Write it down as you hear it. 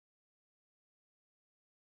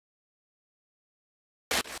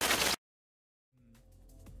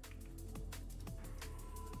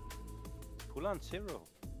Pull on 0.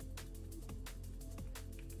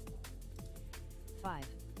 5,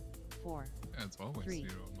 4, Yeah, it's always 3,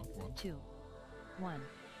 0, not 1. 2, 1.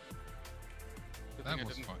 Good That thing I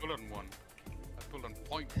was didn't fun. pull on 1. I pulled on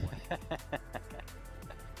 0.1.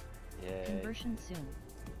 Yeah. Conversion soon.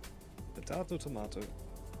 Potato, tomato.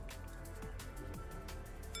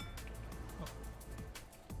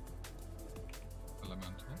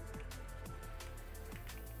 Elemental.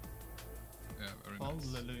 Yeah, very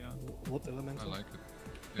nice. Hallelujah. What I elemental? like it.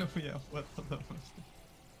 Yeah. Yeah, what the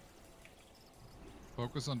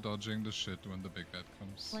Focus on dodging the shit when the big bad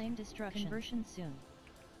comes. Flame destruction. Conversion soon.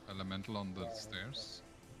 Elemental on the stairs.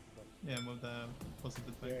 Yeah, move the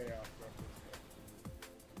positive Yeah, thing. yeah.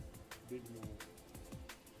 Big move.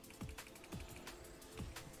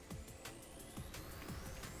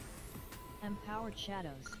 Empowered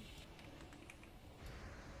shadows.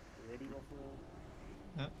 You ready, Buffalo?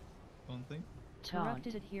 Yeah, one thing.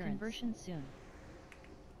 Corrupted adherence. Conversion soon.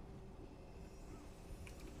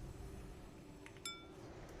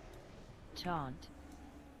 Taunt.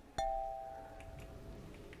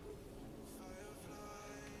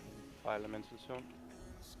 Fire elemental soon.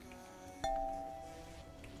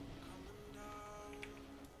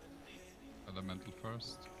 Elemental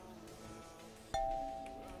first.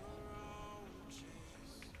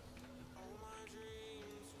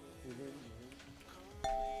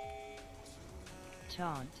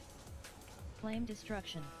 Taunt. Flame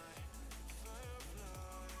destruction.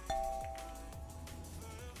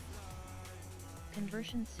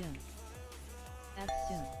 Conversion soon. Add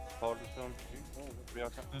soon. Portal soon.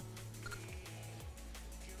 Reactor.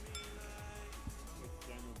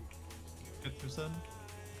 Get your son.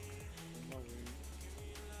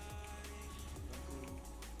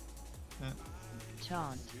 Yeah.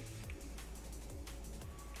 Taunt.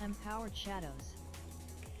 Empowered shadows.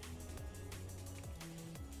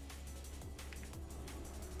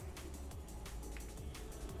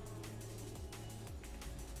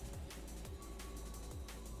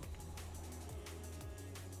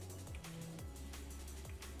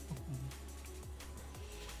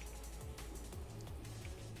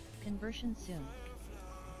 Conversion soon.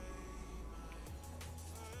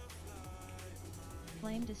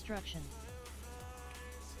 Flame destruction.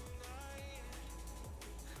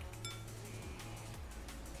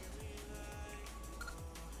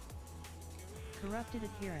 Corrupted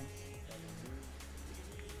adherence.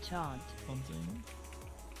 Taunt. Something.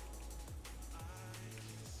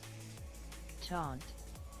 Taunt.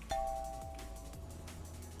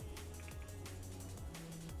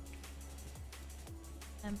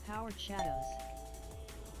 Empowered shadows.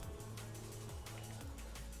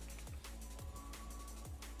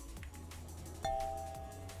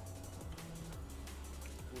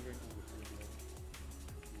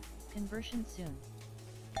 Conversion soon.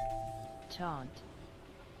 Taunt.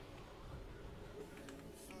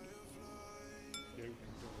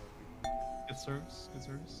 Good serves, good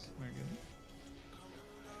serves. Very good.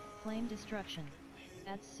 Flame destruction.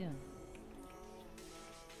 Add soon.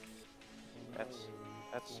 That's.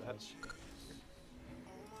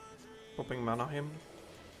 Popping mana him.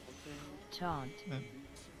 Taunt. Yeah.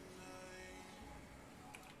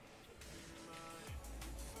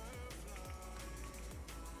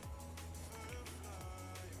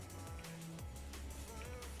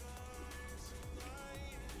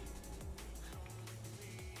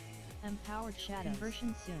 Empowered shadow.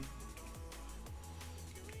 Conversion soon.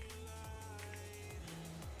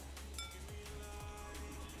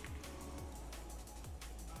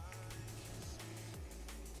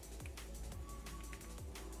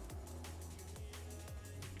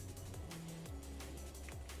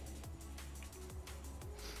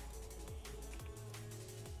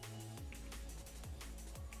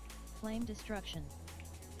 Flame destruction.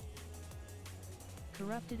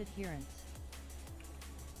 Corrupted adherence.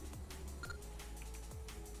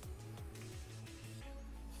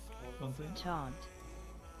 Something. Taunt.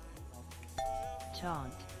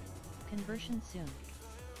 Taunt. Conversion soon.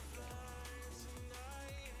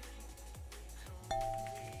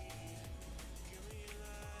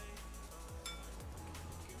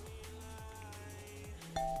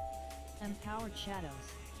 Empowered shadows.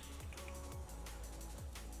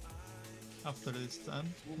 After this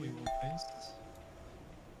stand, we will paste.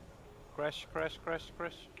 Crash.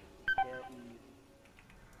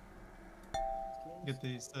 Get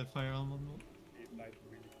these fire on model. It might be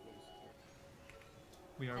really close.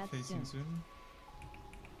 We are That's facing soon.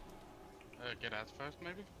 soon. Get out first,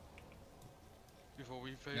 maybe? Before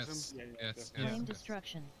we face Yes, him? Yeah, yes, yes. yes. Flame yes.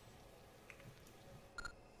 destruction. Do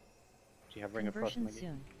you have ring of frost? Conversion Maggie?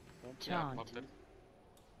 soon. Yeah, Taunt. popped it.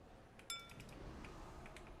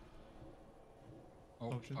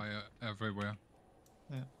 Oh, Oh, shit. fire everywhere.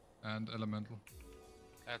 Yeah. And elemental.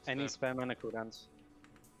 That's Any that. spare mana cooldowns?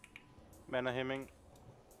 Mana hemming.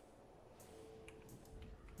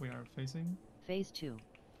 We are facing. Phase 2.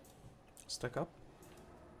 Stack up.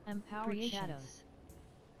 Empowered shadows.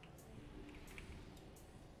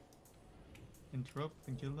 Interrupt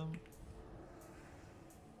and kill them.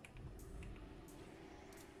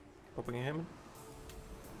 Popping him.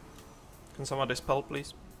 Can someone dispel,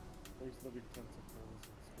 please? Where's the big tentacles?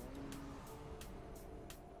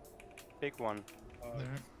 Big one. There.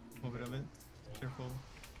 Move it a bit. Careful.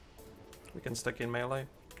 We can stack in melee.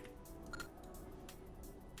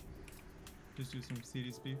 Just use some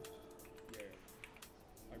CD speed. Yeah.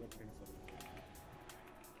 I got things up.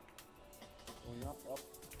 Going up, up.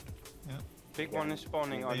 Yeah. Big one is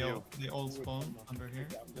spawning on you. They all spawn under here.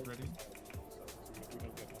 Get ready. We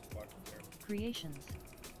don't get much back there. Creations.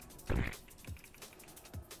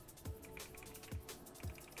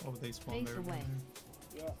 Oh, they spawn Face there. away.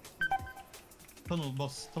 Yeah. Tunnel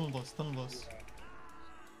boss, tunnel boss, tunnel boss.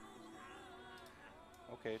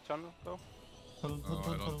 Okay, tunnel, go. Tunnel, Oh, tunnel, I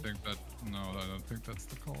tunnel. don't think that. No, I don't think that's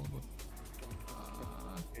the call. But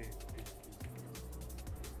Okay.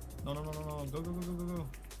 No, no, no, no, no. Go, go, go, go, go, go.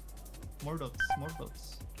 More dots, more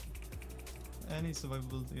dots. Any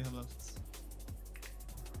survivability you have left.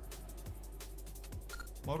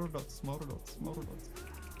 More dots, more dots, more dots.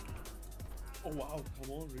 Oh wow,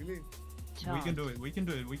 come on, really? We can do it, we can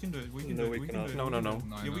do it, we can do it, we can No, do we it, we can cannot. do it. No, we no, can no.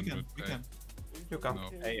 do it. Yeah, we can, 900K. we can. You come. No.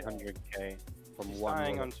 800k from He's one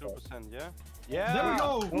dying roll on of dodge. 2%, yeah? There we Yeah!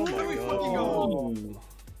 go! Oh my There we god. fucking go!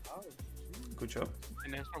 Ouch. Good job.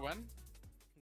 And as for when?